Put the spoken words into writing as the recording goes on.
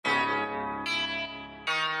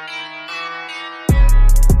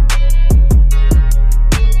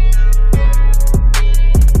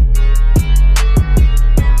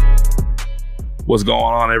What's going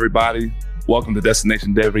on, everybody? Welcome to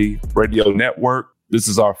Destination Devy Radio Network. This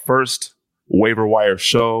is our first waiver wire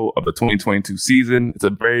show of the 2022 season.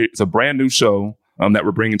 It's a brand new show that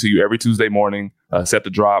we're bringing to you every Tuesday morning, set to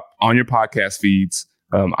drop on your podcast feeds.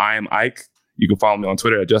 I am Ike. You can follow me on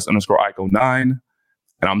Twitter at just_Ike09. And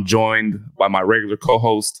I'm joined by my regular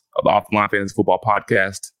co-host of the Off the Line Fantasy Football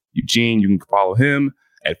Podcast, Eugene. You can follow him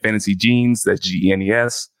at Fantasy Genes. That's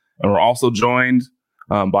Genes. And we're also joined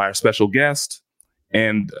by our special guest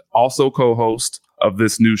and also co-host of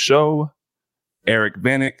this new show, Eric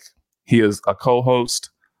Vanek. He is a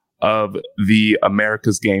co-host of the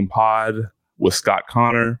America's Game Pod with Scott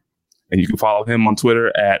Connor. And you can follow him on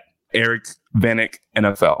Twitter at Eric Vanek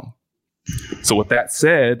NFL. So with that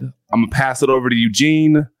said, I'm going to pass it over to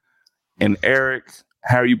Eugene and Eric.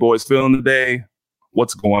 How are you boys feeling today?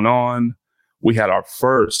 What's going on? We had our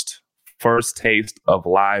first taste of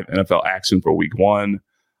live NFL action for week one.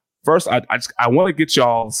 First, I want to get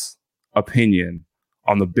y'all's opinion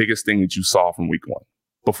on the biggest thing that you saw from week one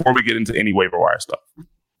before we get into any waiver wire stuff.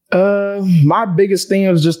 My biggest thing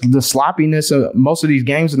was just the sloppiness of most of these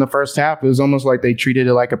games in the first half. It was almost like they treated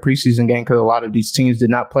it like a preseason game because a lot of these teams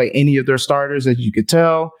did not play any of their starters, as you could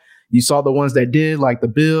tell. You saw the ones that did, like the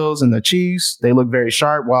Bills and the Chiefs. They looked very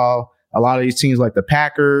sharp, while a lot of these teams like the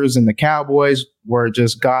Packers and the Cowboys were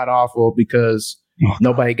just god-awful because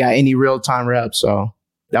nobody got any real-time reps. So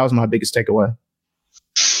that was my biggest takeaway.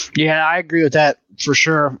 Yeah, I agree with that for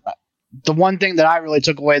sure. The one thing that I really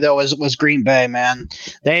took away, though, was Green Bay, man.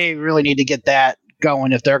 They really need to get that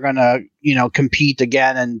going if they're going to, compete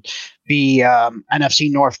again and be NFC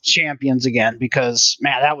North champions again I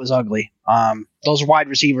that was ugly. Those wide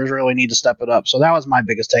receivers really need to step it up. So that was my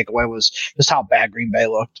biggest takeaway, was just how bad Green Bay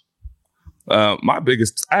looked. I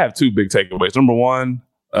have two big takeaways. Number one,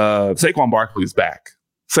 Saquon Barkley is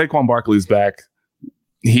back.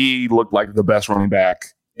 He looked like the best running back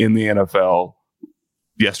in the NFL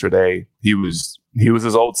yesterday. He was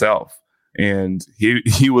his old self, and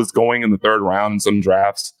he was going in the third round in some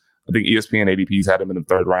drafts. I think ESPN ADPs had him in the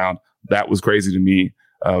third round. That was crazy to me.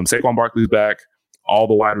 Saquon Barkley's back. All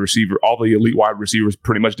the elite wide receivers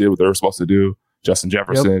pretty much did what they were supposed to do. Justin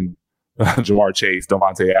Jefferson, Jamar Chase,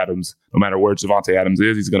 Davante Adams. No matter where Davante Adams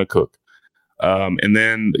is, he's going to cook. And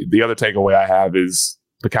then the other takeaway I have is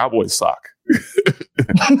the Cowboys suck.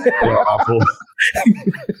 They are awful.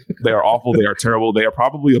 They are awful. They are terrible. They are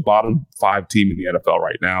probably a bottom 5 team in the NFL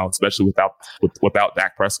right now, especially without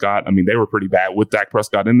Dak Prescott. I mean, they were pretty bad with Dak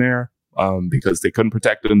Prescott in there because they couldn't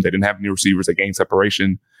protect him. They didn't have any receivers that gained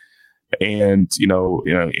separation, and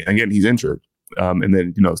again, he's injured. And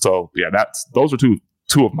then those are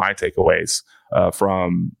two of my takeaways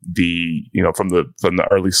from the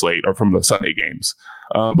early slate or from the Sunday games.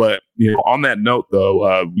 But on that note,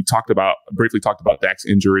 though, we briefly talked about Dak's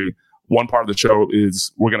injury. One part of the show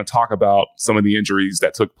is we're going to talk about some of the injuries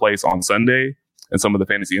that took place on Sunday and some of the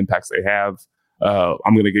fantasy impacts they have.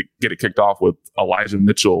 I'm going to get it kicked off with Elijah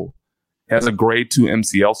Mitchell. He has a grade 2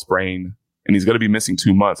 MCL sprain, and he's going to be missing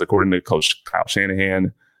 2 months, according to Coach Kyle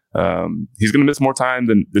Shanahan. He's going to miss more time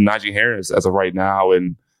than Najee Harris as of right now,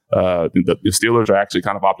 and the Steelers are actually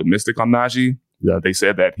kind of optimistic on Najee. They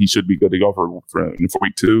said that he should be good to go for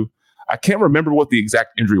week 2. I can't remember what the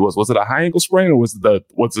exact injury was. Was it a high ankle sprain or was it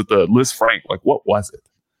the Liz Frank? Like, what was it?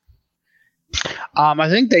 I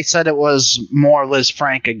think they said it was more Liz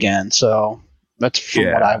Frank again. So that's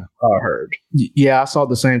from what I've heard. Yeah, I saw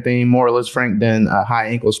the same thing. More Liz Frank than a high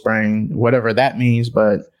ankle sprain, whatever that means.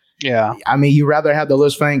 But yeah, I mean, you rather have the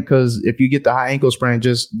Liz Frank because if you get the high ankle sprain,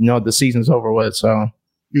 just the season's over with. So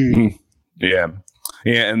yeah.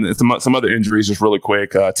 Yeah, and some other injuries just really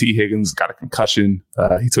quick. T. Higgins got a concussion.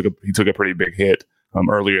 He took a pretty big hit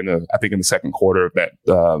earlier in the second quarter of that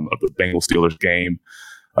of the Bengals Steelers game.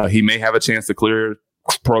 He may have a chance to clear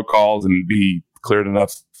protocols and be cleared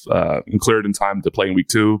in time to play in week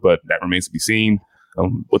 2, but that remains to be seen.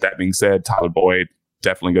 With that being said, Tyler Boyd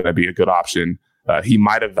definitely going to be a good option. He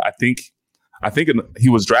might have. I think he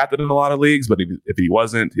was drafted in a lot of leagues, but if he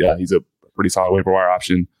wasn't, he's a pretty solid waiver wire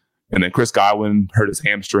option. And then Chris Godwin hurt his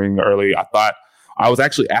hamstring early. I was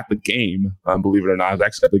actually at the game, believe it or not. I was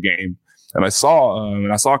actually at the game, and I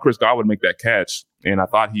saw Chris Godwin make that catch, and I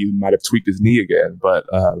thought he might have tweaked his knee again. But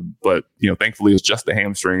thankfully it's just the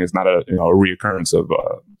hamstring. It's not a reoccurrence of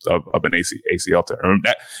an ACL tear.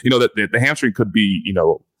 That the hamstring could be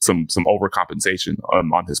some overcompensation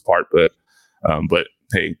on his part, but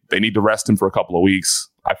hey, they need to rest him for a couple of weeks.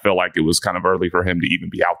 I feel like it was kind of early for him to even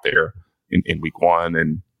be out there in week 1,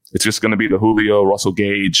 and it's just going to be the Julio and Russell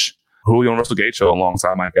Gage show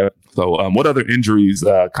alongside Mike Evans. So what other injuries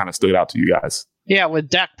kind of stood out to you guys? Yeah, with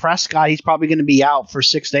Dak Prescott, he's probably going to be out for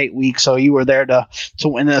 6 to 8 weeks. So you were there to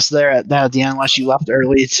win us there at the end, unless you left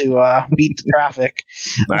early to beat the traffic.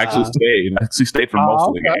 I actually stayed. I actually stayed for most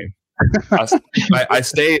of the game. I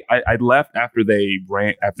stayed. I left after they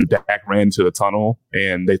ran. After Dak ran to the tunnel,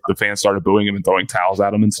 and the fans started booing him and throwing towels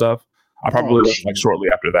at him and stuff. I probably left like shortly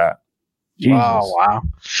after that. Jesus. Wow.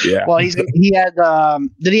 Yeah. Well, he had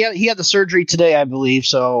he had the surgery today, I believe.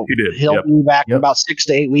 So He did, he'll yep. be back in about 6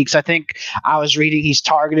 to 8 weeks. I think I was reading he's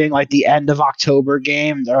targeting like the end of October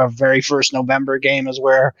game. Our very first November game is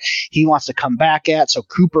where he wants to come back at. So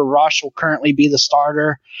Cooper Rush will currently be the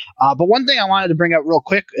starter. But one thing I wanted to bring up real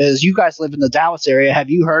quick is you guys live in the Dallas area. Have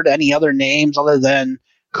you heard any other names other than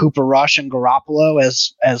Cooper Rush and Garoppolo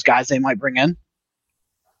as guys they might bring in?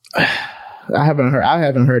 I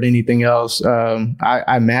haven't heard anything else.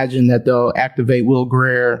 I imagine that they'll activate Will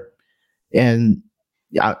Grier, and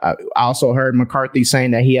I also heard McCarthy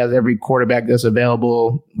saying that he has every quarterback that's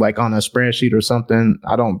available, like on a spreadsheet or something.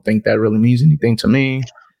 I don't think that really means anything to me.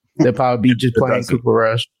 They'll probably be just playing Cooper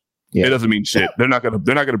Rush. Yeah. It doesn't mean shit. They're not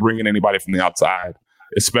gonna bring in anybody from the outside,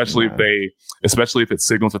 especially if it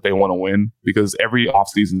signals that they want to win. Because every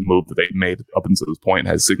offseason move that they've made up until this point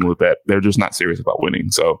has signaled that they're just not serious about winning.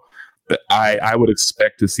 So I would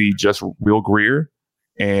expect to see just Will Grier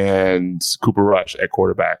and Cooper Rush at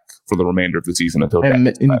quarterback for the remainder of the season until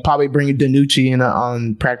and probably bring DiNucci in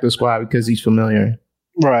on practice squad because he's familiar.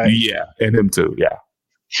 Right. Yeah, and him too. Yeah.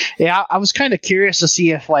 Yeah, I was kind of curious to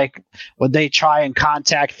see if would they try and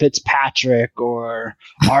contact Fitzpatrick or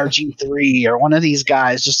RG3 or one of these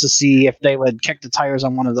guys just to see if they would kick the tires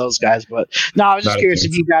on one of those guys. But no, I was just curious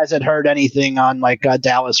if you guys had heard anything on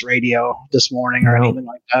Dallas radio this morning or anything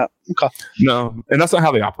like that. Okay. No, and that's not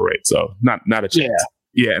how they operate. So not a chance.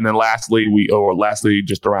 Yeah, and then lastly,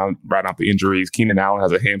 just right out the injuries, Keenan Allen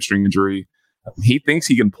has a hamstring injury. He thinks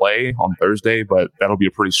he can play on Thursday, but that'll be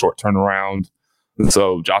a pretty short turnaround. And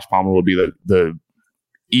so Josh Palmer will be the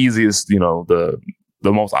easiest, the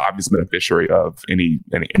most obvious beneficiary of any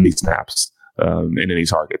snaps and any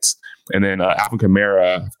targets. And then Alvin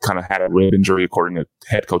Kamara kind of had a rib injury, according to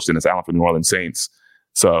head coach Dennis Allen for the New Orleans Saints.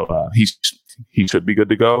 So he should be good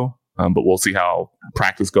to go, but we'll see how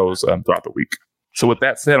practice goes throughout the week. So with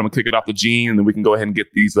that said, I'm gonna kick it off to Gene, and then we can go ahead and get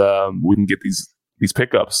these these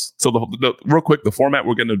pickups. So the real quick, the format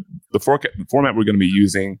we're gonna be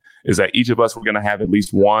using is that each of us we're gonna have at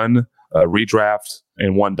least one redraft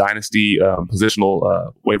and one dynasty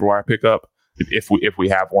positional waiver wire pickup if we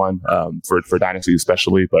have one for dynasty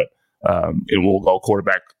especially. But it will go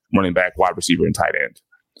quarterback, running back, wide receiver, and tight end,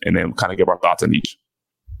 and then kind of give our thoughts on each.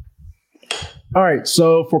 All right.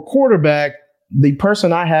 So for quarterback, the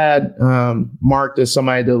person I had marked as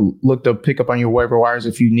somebody to look to pick up on your waiver wires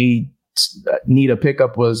if you need a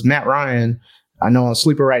pickup was Matt Ryan. I know on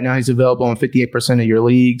Sleeper right now he's available in 58% of your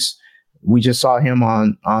leagues. We just saw him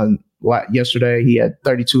on yesterday. He had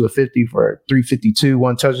 32 of 50 for 352,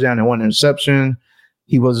 one touchdown and one interception.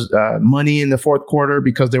 He was money in the fourth quarter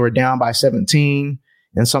because they were down by 17,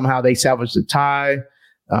 and somehow they salvaged the tie.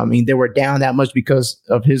 I mean, they were down that much because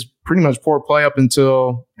of his pretty much poor play up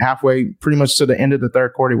until halfway, pretty much to the end of the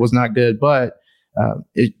third quarter. It was not good, but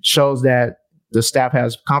it shows that the staff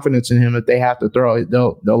has confidence in him. If they have to throw it,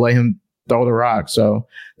 they'll let him throw the rock. So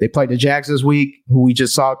they played the Jags this week, who we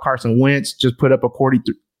just saw. Carson Wentz just put up a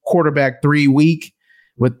quarterback 3 week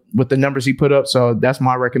with the numbers he put up. So that's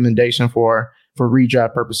my recommendation for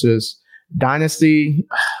redraft purposes. Dynasty,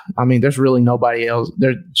 I mean, there's really nobody else.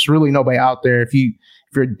 There's really nobody out there. If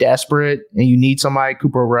you're desperate and you need somebody,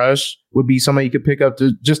 Cooper Rush would be somebody you could pick up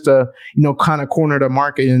to just kind of corner the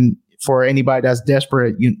market. And for anybody that's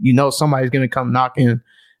desperate, somebody's going to come knocking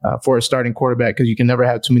for a starting quarterback because you can never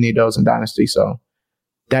have too many of those in Dynasty. So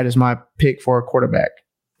that is my pick for a quarterback.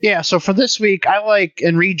 Yeah, so for this week,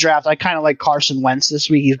 in redraft, I kind of like Carson Wentz this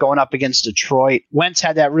week. He's going up against Detroit. Wentz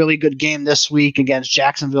had that really good game this week against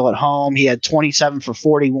Jacksonville at home. He had 27 for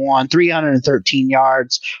 41, 313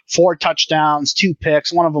 yards, 4 touchdowns, 2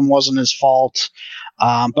 picks. One of them wasn't his fault.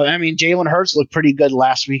 But I mean, Jalen Hurts looked pretty good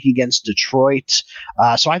last week against Detroit.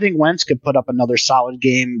 So I think Wentz could put up another solid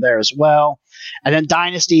game there as well. And then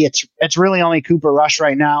Dynasty, it's really only Cooper Rush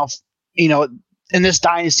right now. In this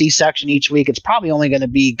Dynasty section each week, it's probably only going to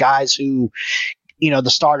be guys who, the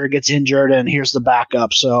starter gets injured and here's the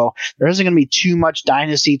backup. So there isn't going to be too much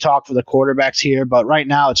Dynasty talk for the quarterbacks here. But right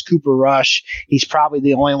now it's Cooper Rush. He's probably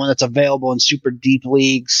the only one that's available in super deep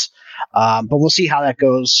leagues. But we'll see how that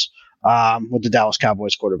goes with the Dallas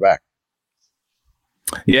Cowboys quarterback.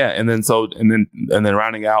 Yeah, and then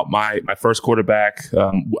rounding out my first quarterback,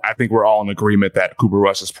 I think we're all in agreement that Cooper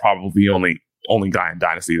Rush is probably the only guy in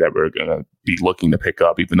Dynasty that we're going to be looking to pick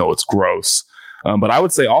up, even though it's gross. But I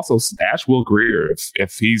would say also stash Will Grier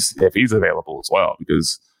if he's available as well,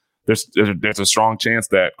 because there's a strong chance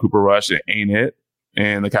that Cooper Rush ain't it,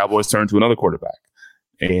 and the Cowboys turn to another quarterback.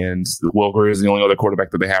 And Will Grier is the only other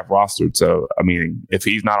quarterback that they have rostered. So, I mean, if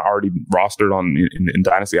he's not already rostered in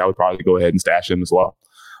Dynasty, I would probably go ahead and stash him as well.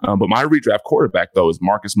 But my redraft quarterback, though, is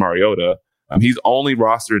Marcus Mariota. He's only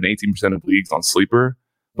rostered in 18% of leagues on Sleeper,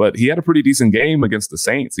 but he had a pretty decent game against the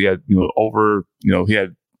Saints. He had, he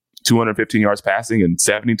had 215 yards passing and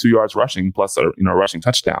 72 yards rushing, plus a rushing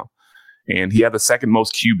touchdown. And he had the second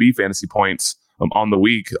most QB fantasy points on the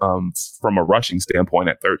week from a rushing standpoint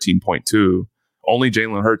at 13.2. Only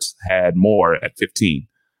Jalen Hurts had more at 15.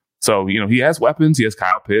 So, he has weapons. He has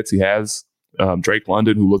Kyle Pitts. He has Drake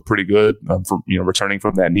London, who looked pretty good returning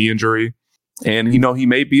from that knee injury. And, he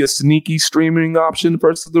may be a sneaky streaming option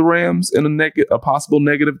versus the Rams in a possible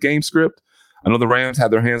negative game script. I know the Rams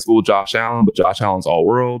had their hands full with Josh Allen, but Josh Allen's all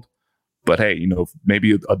world. But hey,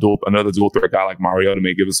 maybe another dual threat guy like Mariota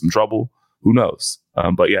may give us some trouble. Who knows?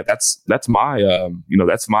 But yeah, that's my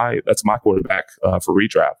quarterback for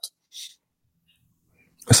redraft.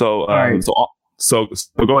 So right. so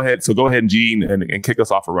go ahead, Gene, and kick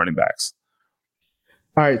us off for running backs.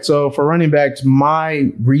 All right. So for running backs,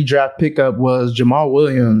 my redraft pickup was Jamal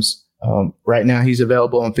Williams. Right now, he's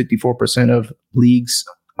available on 54% of leagues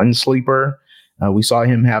on Sleeper. We saw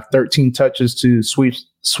him have 13 touches to Swift's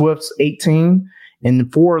 18,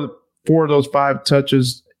 and four of those 5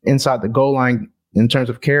 touches inside the goal line in terms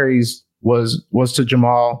of carries was to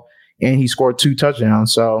Jamal, and he scored 2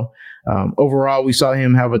 touchdowns. So overall, we saw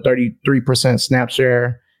him have a 33% snap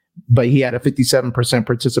share, but he had a 57%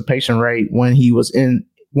 participation rate when he was on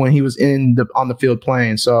the field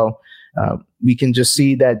playing. So we can just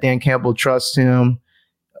see that Dan Campbell trusts him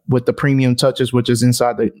with the premium touches, which is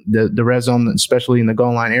inside the red zone, especially in the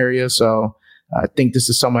goal line area. So I think this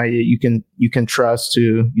is somebody that you can trust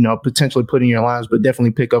to, potentially put in your lines, but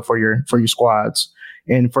definitely pick up for your squads.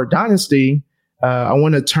 And for Dynasty, I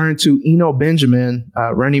want to turn to Eno Benjamin,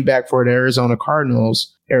 running back for the Arizona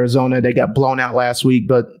Cardinals. Arizona, they got blown out last week,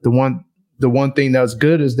 but the one thing that was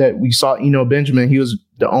good is that we saw Eno Benjamin. He was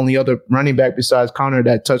the only other running back besides Connor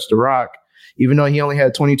that touched the rock, even though he only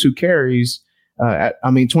had 22 carries.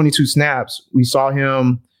 22 snaps. We saw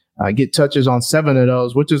him get touches on 7 of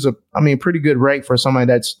those, which is a pretty good rate for somebody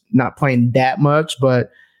that's not playing that much. But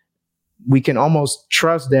we can almost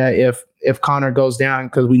trust that if Connor goes down,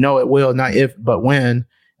 because we know it will, not if but when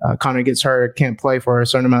Connor gets hurt, can't play for a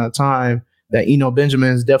certain amount of time, that Eno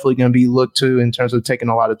Benjamin is definitely going to be looked to in terms of taking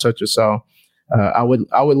a lot of touches. So I would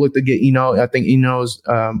look to get Eno. I think Eno's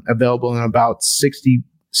available in about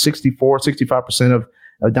 65% of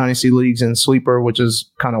Dynasty leagues and Sleeper, which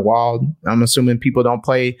is kind of wild. I'm assuming people don't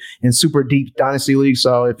play in super deep Dynasty leagues.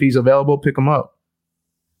 So if he's available, pick him up.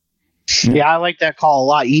 Yeah, I like that call a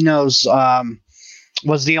lot. Eno's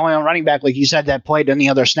was the only running back, like you said, that played any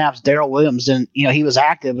other snaps. Darrell Williams didn't, he was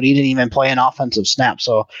active, but he didn't even play an offensive snap.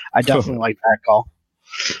 So I definitely like that call.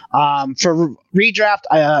 For redraft,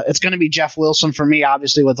 it's going to be Jeff Wilson for me,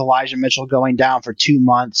 obviously, with Elijah Mitchell going down for 2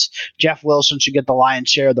 months. Jeff Wilson should get the lion's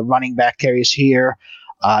share of the running back carries here.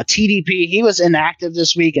 TDP, he was inactive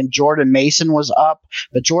this week, and Jordan Mason was up,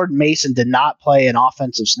 but Jordan Mason did not play an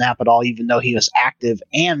offensive snap at all, even though he was active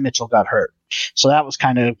and Mitchell got hurt. So that was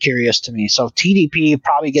kind of curious to me. So TDP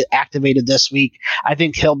probably get activated this week. I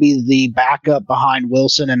think he'll be the backup behind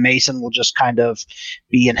Wilson, and Mason will just kind of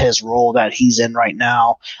be in his role that he's in right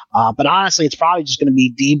now. But honestly, it's probably just going to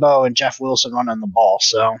be Debo and Jeff Wilson running the ball.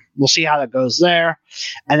 So we'll see how that goes there.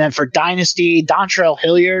 And then for Dynasty, Dontrell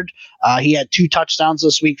Hilliard, he had 2 touchdowns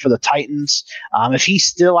this week for the Titans. If he's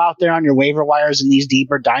still out there on your waiver wires in these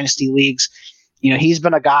deeper Dynasty leagues, he's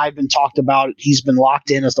been a guy been talked about. He's been locked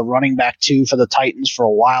in as the running back 2 for the Titans for a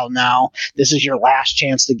while now. This is your last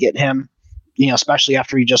chance to get him, especially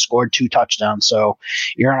after he just scored 2 touchdowns. So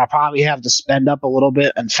you're going to probably have to spend up a little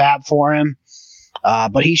bit and fab for him.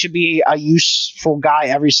 But he should be a useful guy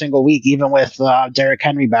every single week, even with Derrick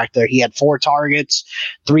Henry back there. He had 4 targets,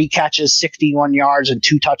 3 catches, 61 yards, and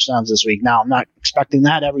 2 touchdowns this week. Now, I'm not expecting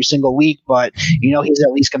that every single week, but, he's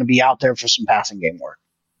at least going to be out there for some passing game work.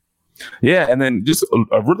 Yeah, and then just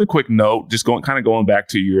a really quick note, just going back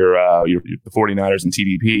to your the 49ers and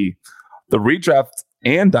TDP, the redraft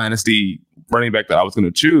and Dynasty running back that I was going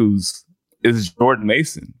to choose is Jordan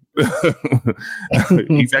Mason.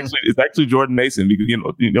 It's actually Jordan Mason, because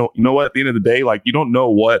you know what, at the end of the day, like, you don't know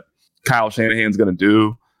what Kyle Shanahan's going to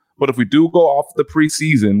do, but if we do go off the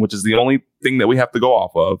preseason, which is the only thing that we have to go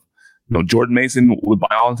off of, Jordan Mason,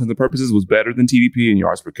 by all intents and purposes, was better than TDP in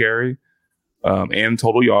yards per carry. And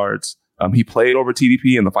total yards. He played over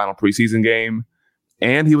TDP in the final preseason game,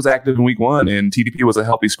 and he was active in week 1, and TDP was a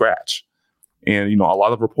healthy scratch. And, a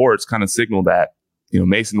lot of reports kind of signal that,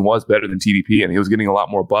 Mason was better than TDP and he was getting a lot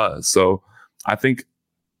more buzz. So I think,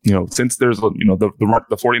 since there's, the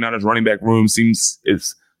 49ers running back room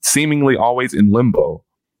is seemingly always in limbo,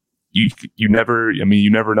 you never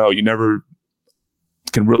know. You never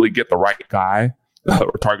can really get the right guy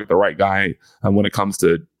or target the right guy when it comes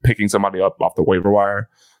to picking somebody up off the waiver wire.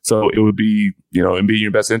 So it would be, in being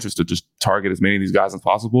your best interest to just target as many of these guys as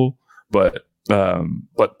possible. But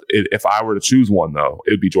if I were to choose one, though,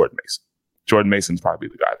 it would be Jordan Mason. Jordan Mason's probably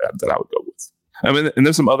the guy that I would go with. I mean, and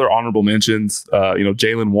there's some other honorable mentions.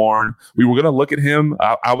 Jaylen Warren. We were going to look at him.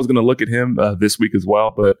 I was going to look at him this week as well.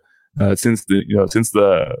 But since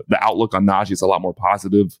the outlook on Najee is a lot more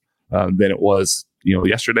positive than it was,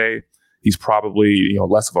 yesterday, he's probably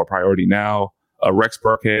less of a priority now. Rex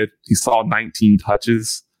Burkhead. He saw 19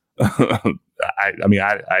 touches. I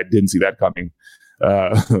didn't see that coming.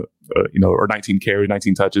 Or 19 carries,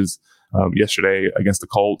 19 touches yesterday against the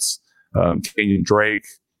Colts. Kenyon Drake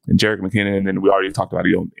and Jerick McKinnon, and we already talked about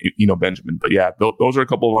Benjamin. But yeah, those are a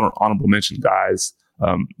couple of honorable mention guys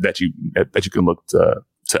that you can look to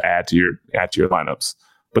add to your lineups.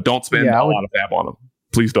 But don't spend a lot of fab on them.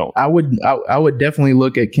 Please don't. I would definitely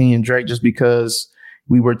look at Kenyon Drake just because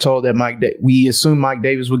we were told that we assumed Mike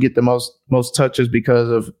Davis would get the most touches because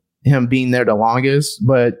of him being there the longest.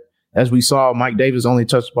 But as we saw, Mike Davis only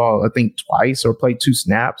touched the ball, I think, twice or played 2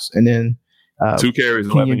 snaps, and then 2 carries,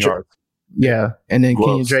 11 yards. Yeah, and then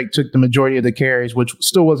Kenyon Drake took the majority of the carries, which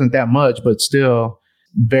still wasn't that much, but still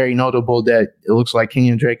very notable that it looks like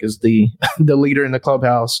Kenyon Drake is the leader in the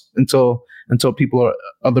clubhouse until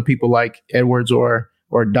other people like Edwards or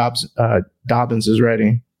Dobbins is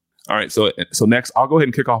ready. All right, so next I'll go ahead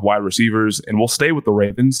and kick off wide receivers, and we'll stay with the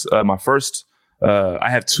Ravens. My first, I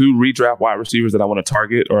have 2 redraft wide receivers that I want to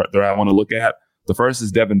target or that I want to look at. The first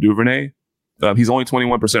is Devin Duvernay. He's only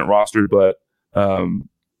 21% rostered, but I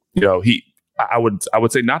would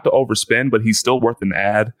say not to overspend, but he's still worth an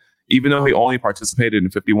ad, even though he only participated in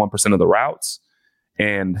 51% of the routes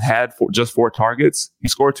and had just 4 targets. He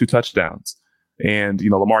scored 2 touchdowns, and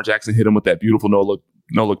Lamar Jackson hit him with that beautiful no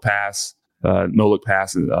look pass in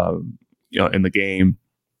the game.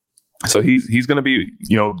 So he's going to be,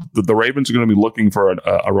 the Ravens are going to be looking for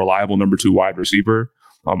a reliable number 2 wide receiver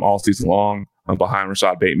all season long behind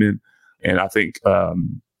Rashad Bateman. And I think, I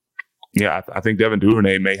think Devin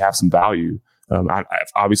Duvernay may have some value.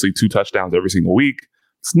 Obviously 2 touchdowns every single week.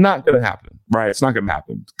 It's not going to happen, right? It's not going to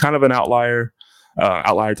happen. Kind of an outlier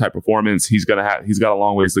type performance. He's got a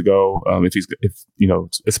long ways to go.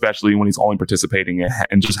 Especially when he's only participating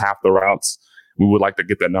in just half the routes. We would like to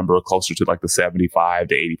get that number closer to like the 75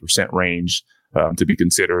 to 80% range to be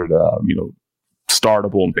considered,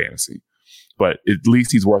 startable in fantasy. But at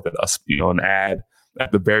least he's worth an ad.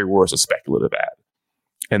 At the very worst, a speculative ad.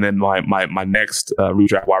 And then my next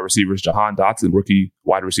redraft wide receiver is Jahan Dotson, rookie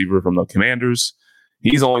wide receiver from the Commanders.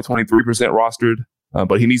 He's only 23% rostered,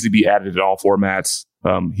 but he needs to be added in all formats.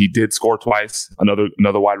 He did score twice.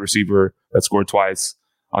 Another wide receiver that scored twice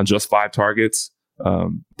on just 5 targets.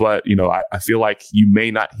 But I feel like he may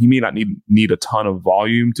not need a ton of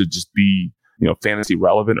volume to just be fantasy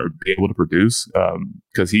relevant or be able to produce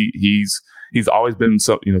because he's always been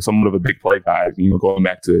somewhat of a big play guy. Going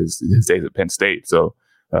back to his days at Penn State. So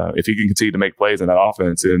if he can continue to make plays in that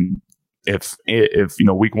offense, and if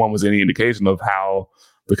week 1 was any indication of how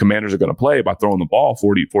the Commanders are going to play by throwing the ball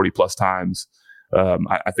 40 plus times,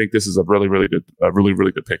 I think this is a really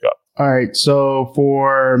good pickup. All right, so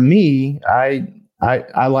for me, I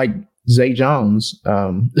like Zay Jones.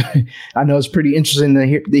 I know it's pretty interesting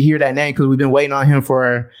to hear that name because we've been waiting on him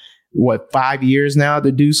for 5 years now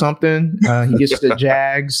to do something. He gets to the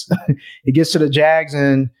Jags. He gets to the Jags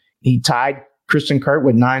and he tied Christian Kirk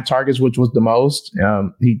with 9 targets, which was the most.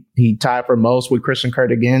 He tied for most with Christian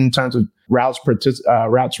Kirk again in terms of routes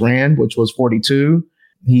ran, which was 42.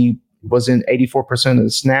 He was in 84% of the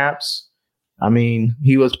snaps. I mean,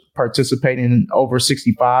 he was participating in over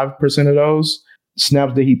 65% of those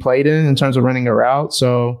snaps that he played in terms of running a route.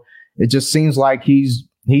 So it just seems like he's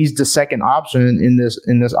the second option in this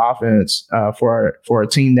offense for a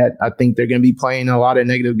team that I think they're going to be playing a lot of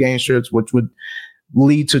negative game strips, which would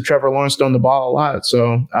lead to Trevor Lawrence throwing the ball a lot.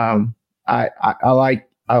 So I like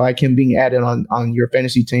him being added on your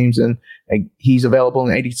fantasy teams, and he's available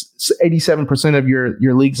in 87% of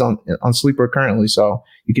your leagues on Sleeper currently. So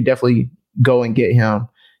you could definitely go and get him.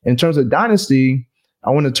 In terms of dynasty,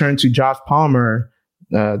 I want to turn to Josh Palmer,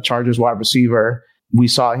 Chargers wide receiver. We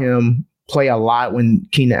saw him play a lot when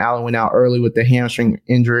Keenan Allen went out early with the hamstring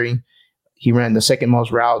injury. He ran the second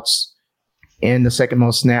most routes and the second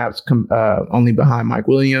most snaps, only behind Mike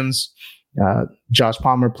Williams. Josh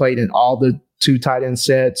Palmer played in all the 2 tight end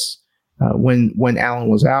sets when Allen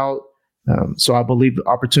was out. So I believe the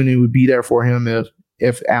opportunity would be there for him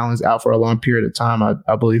if Allen's out for a long period of time.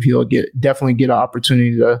 I believe he'll definitely get an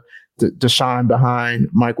opportunity to shine behind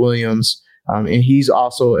Mike Williams. And he's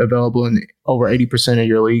also available in over 80% of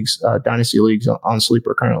your leagues, dynasty leagues on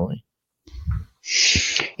Sleeper currently.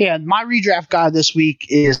 Yeah, my redraft guy this week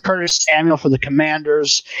is Curtis Samuel for the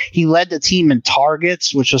Commanders. He led the team in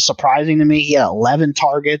targets, which was surprising to me. He had 11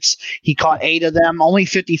 targets. He caught 8 of them, only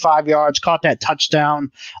 55 yards, caught that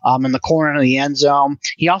touchdown in the corner of the end zone.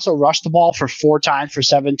 He also rushed the ball for 4 times for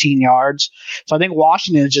 17 yards. So I think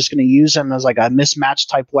Washington is just going to use him as like a mismatch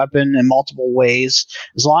type weapon in multiple ways.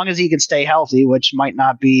 As long as he can stay healthy, which might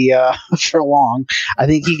not be for long, I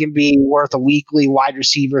think he can be worth a weekly wide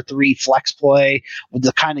receiver 3 flex play with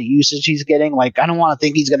the kind of usage he's getting. Like, I don't want to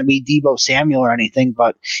think he's going to be Deebo Samuel or anything,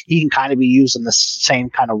 but he can kind of be used in the same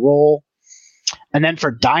kind of role. And then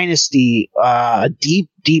for Dynasty, a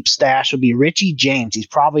deep stash would be Richie James. He's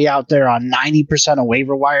probably out there on 90% of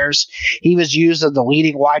waiver wires. He was used as the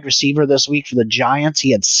leading wide receiver this week for the Giants.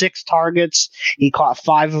 He had 6 targets. He caught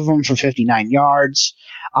 5 of them for 59 yards.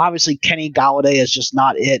 Obviously, Kenny Golladay is just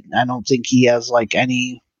not it. I don't think he has like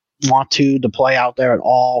any want to play out there at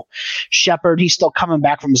all. Shepard, he's still coming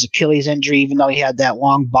back from his Achilles injury, even though he had that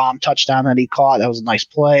long bomb touchdown that he caught. That was a nice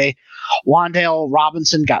play. Wan'Dale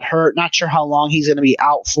Robinson got hurt. Not sure how long he's going to be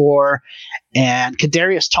out for. And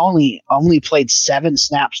Kadarius Toney only played 7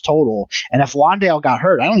 snaps total. And if Wan'Dale got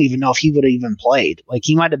hurt, I don't even know if he would have even played. Like,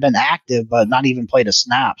 he might have been active, but not even played a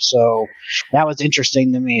snap. So that was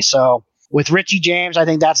interesting to me. So with Richie James, I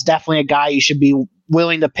think that's definitely a guy you should be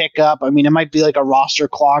willing to pick up. I mean, it might be like a roster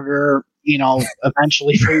clogger,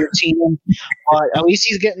 eventually for your team. But at least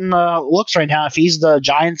he's getting looks right now. If he's the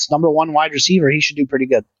Giants' number 1 wide receiver, he should do pretty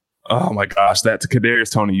good. Oh my gosh, that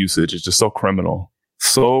Kadarius Toney usage is just so criminal.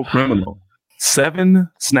 So criminal. 7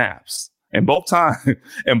 snaps. And both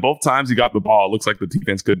times he got the ball, it looks like the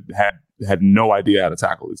defense had no idea how to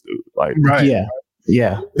tackle this dude. Like, right.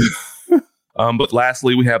 Yeah. But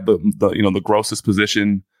lastly, we have the grossest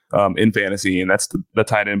position in fantasy, and that's the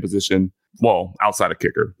tight end position. Well, outside of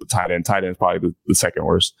kicker, the tight end is probably the second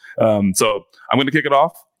worst. So I'm going to kick it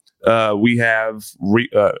off. We have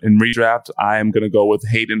in redraft, I am going to go with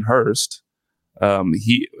Hayden Hurst.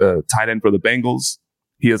 He tight end for the Bengals.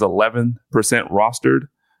 He is 11% rostered.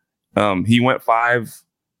 He went 5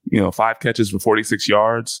 catches for 46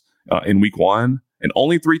 yards in week 1, and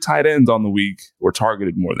only 3 tight ends on the week were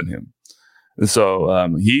targeted more than him. So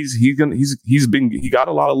he got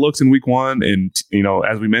a lot of looks in week 1, and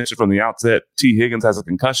as we mentioned from the outset, T. Higgins has a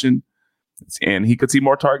concussion, and he could see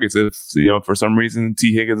more targets if for some reason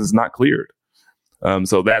T. Higgins is not cleared.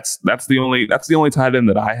 So that's the only tight end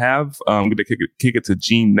that I have. I'm going to kick it to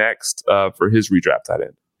Gene next for his redraft tight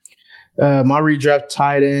end. My redraft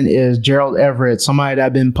tight end is Gerald Everett, somebody that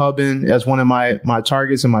I've been pubbing as one of my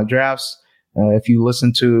targets in my drafts. If you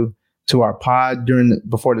listen to our pod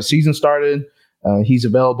before the season started, he's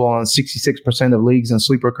available on 66% of leagues in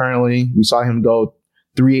Sleeper currently. We saw him go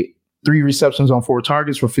three receptions on 4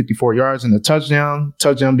 targets for 54 yards and a touchdown.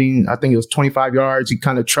 Touchdown being, I think it was 25 yards. He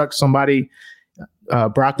kind of trucked somebody,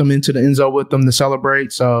 brought them into the end zone with them to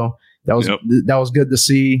celebrate. So that was good to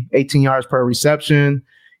see. 18 yards per reception.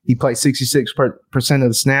 He played 66% of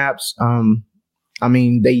the snaps.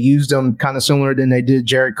 They used him kind of similar than they did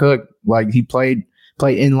Jared Cook. Like, he played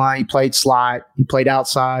in line, he played slot, he played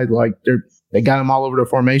outside. Like, they got him all over the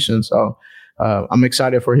formation. So I'm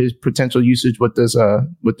excited for his potential usage with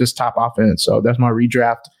this top offense. So that's my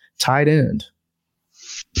redraft tight end.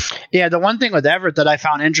 Yeah, the one thing with Everett that I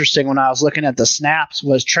found interesting when I was looking at the snaps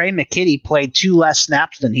was Trey McKitty played 2 less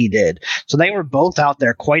snaps than he did. So they were both out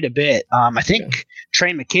there quite a bit. I think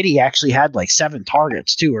Trey McKitty actually had like 7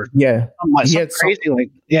 targets too, or something crazy.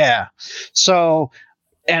 So,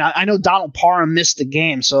 and I know Donald Parham missed the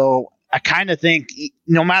game, so I kind of think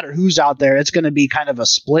no matter who's out there, it's going to be kind of a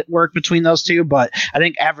split work between those two. But I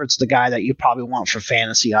think Everett's the guy that you probably want for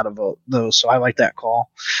fantasy out of those. So I like that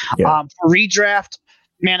call. Yeah. For redraft,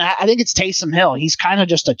 man, I think it's Taysom Hill. He's kind of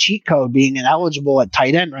just a cheat code being ineligible at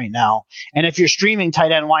tight end right now. And if you're streaming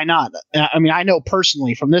tight end, why not? I mean, I know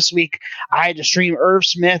personally from this week, I had to stream Irv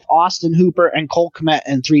Smith, Austin Hooper, and Cole Kmet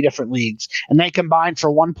in 3 different leagues. And they combined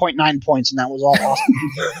for 1.9 points, and that was all Austin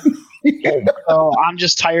Hooper. So I'm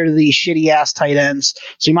just tired of these shitty ass tight ends.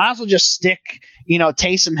 So you might as well just stick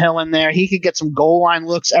Taysom Hill in there. He could get some goal line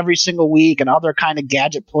looks every single week and other kind of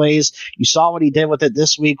gadget plays. You saw what he did with it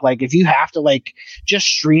this week. Like, if you have to just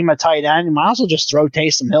stream a tight end, you might as well just throw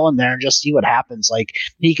Taysom Hill in there and just see what happens. Like,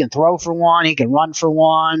 he can throw for one, he can run for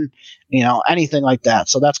one, anything like that.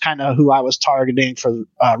 So that's kind of who I was targeting for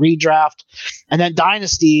redraft. And then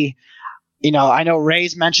Dynasty, I know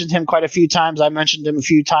Ray's mentioned him quite a few times. I mentioned him a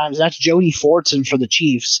few times. That's Jody Fortson for the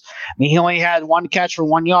Chiefs. I mean, he only had one catch for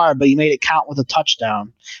 1 yard, but he made it count with a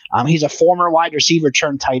touchdown. He's a former wide receiver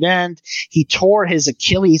turned tight end. He tore his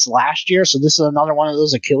Achilles last year, so this is another one of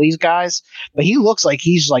those Achilles guys. But he looks like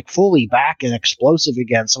he's fully back and explosive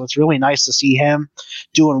again, so it's really nice to see him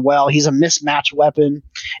doing well. He's a mismatch weapon.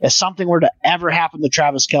 If something were to ever happen to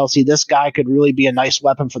Travis Kelce, this guy could really be a nice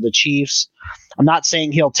weapon for the Chiefs. I'm not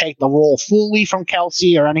saying he'll take the role fully from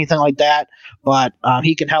Kelce or anything like that, but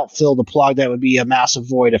he can help fill the plug that would be a massive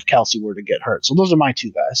void if Kelce were to get hurt. So those are my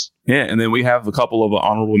two guys. Yeah, and then we have a couple of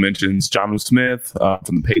honorable mentions. Jonnu Smith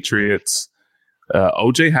from the Patriots.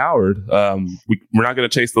 OJ Howard. We're not going to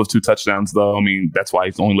chase those 2 touchdowns, though. I mean, that's why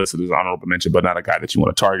he's only listed as honorable mention, but not a guy that you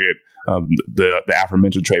want to target. The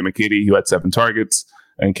aforementioned Trey McKitty, who had 7 targets,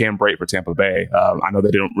 and Cam Brate for Tampa Bay. I know they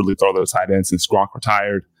didn't really throw those tight ends since Gronk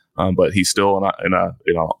retired. But he's still in a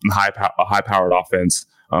high-powered offense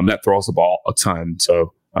that throws the ball a ton.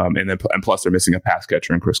 So and plus they're missing a pass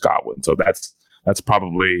catcher in Chris Godwin. So that's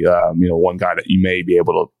probably one guy that you may be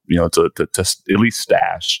able to at least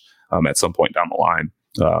stash at some point down the line.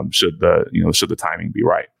 Should the timing be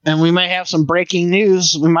right. And we may have some breaking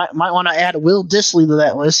news. We might want to add Will Dissly to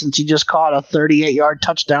that list since he just caught a 38-yard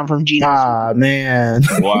touchdown from Geno. Ah, man.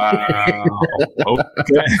 Wow.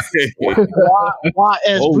 Okay.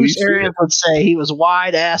 As Bruce Arians would say, he was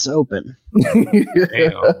wide ass open.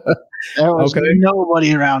 Damn. There was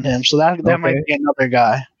nobody around him. So that might be another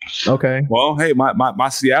guy. Okay. Well, hey, my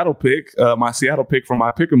Seattle pick from my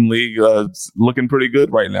Pick'em League is looking pretty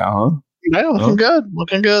good right now, huh? Yeah, looking good.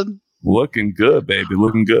 Looking good, baby.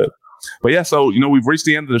 Looking good. But yeah, so we've reached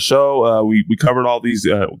the end of the show. We covered all these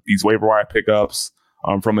waiver wire pickups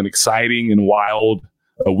from an exciting and wild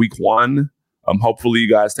week 1. Hopefully,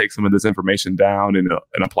 you guys take some of this information down and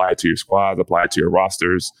apply it to your squads, apply it to your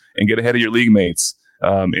rosters, and get ahead of your league mates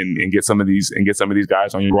and get some of these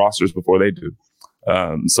guys on your rosters before they do.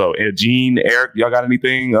 So, Gene, Eric, y'all got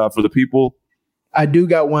anything for the people? I do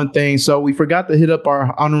got one thing. So we forgot to hit up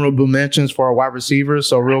our honorable mentions for our wide receivers.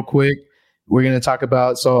 So real quick, we're going to talk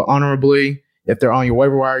about, honorably, if they're on your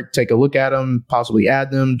waiver wire, take a look at them, possibly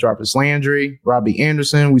add them. Jarvis Landry, Robbie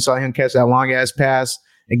Anderson. We saw him catch that long ass pass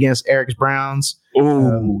against Eric's Browns.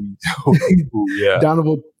 Yeah.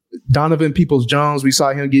 Donovan Peoples-Jones. We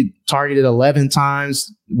saw him get targeted 11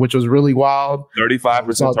 times, which was really wild.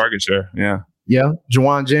 35% target share. Yeah. Yeah.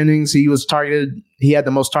 Juwan Jennings, he was targeted. He had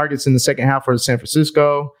the most targets in the second half for San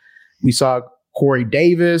Francisco. We saw Corey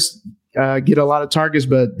Davis get a lot of targets,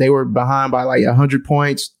 but they were behind by 100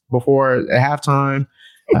 points before at halftime.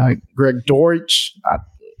 Greg Dortch,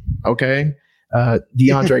 okay.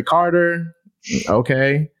 DeAndre Carter,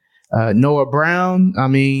 okay. Noah Brown,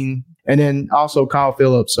 and then also Kyle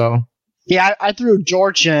Phillips. So yeah, I threw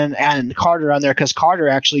George and Carter on there because Carter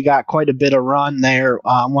actually got quite a bit of run there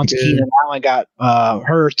once Keenan Allen got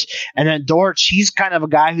hurt. And then Dortch, he's kind of a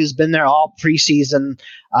guy who's been there all preseason.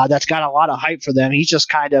 That's got a lot of hype for them. He's just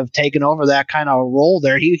kind of taken over that kind of role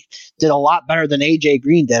there. He did a lot better than A.J.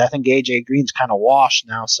 Green did. I think A.J. Green's kind of washed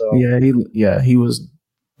now. So he was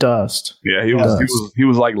dust. Yeah, he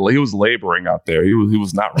was laboring out there. He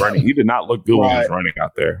was not running. He did not look good when he was running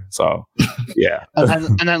out there. So yeah.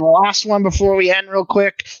 and then the last one before we end real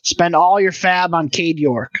quick, spend all your fab on Cade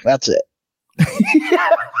York. That's it.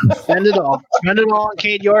 Spend it all. Spend it all on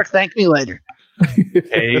Cade York. Thank me later.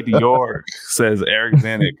 Cade York, says Eric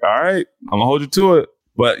Vanek. All right, I'm gonna hold you to it.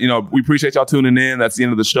 But we appreciate y'all tuning in. That's the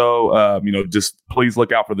end of the show. Just please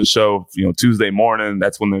look out for the show. Tuesday morning.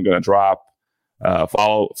 That's when they're gonna drop.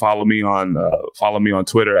 Follow me on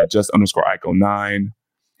Twitter at @just_ICO9.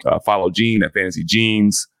 Follow Gene at Fantasy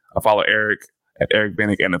Genes. Follow Eric at Eric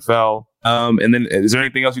Vanek NFL. And then is there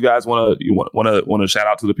anything else you guys want to shout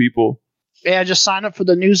out to the people? Yeah, just sign up for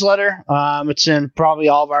the newsletter. It's in probably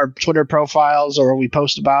all of our Twitter profiles, or we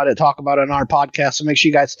post about it, talk about it on our podcast. So make sure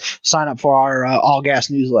you guys sign up for our All Gas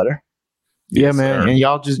newsletter. Yeah, Yes, man. sir. And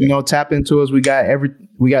y'all just, tap into us. We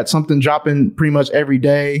got something dropping pretty much every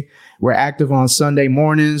day. We're active on Sunday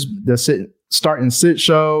mornings, the start and sit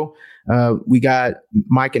show. We got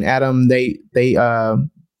Mike and Adam. They do a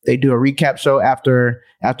recap show after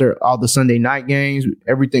all the Sunday night games,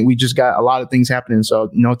 everything. We just got a lot of things happening. So,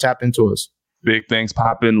 tap into us. Big things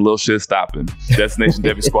popping, little shit stopping. Destination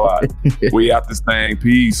Debbie Squad. We out this thing.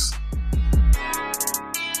 Peace.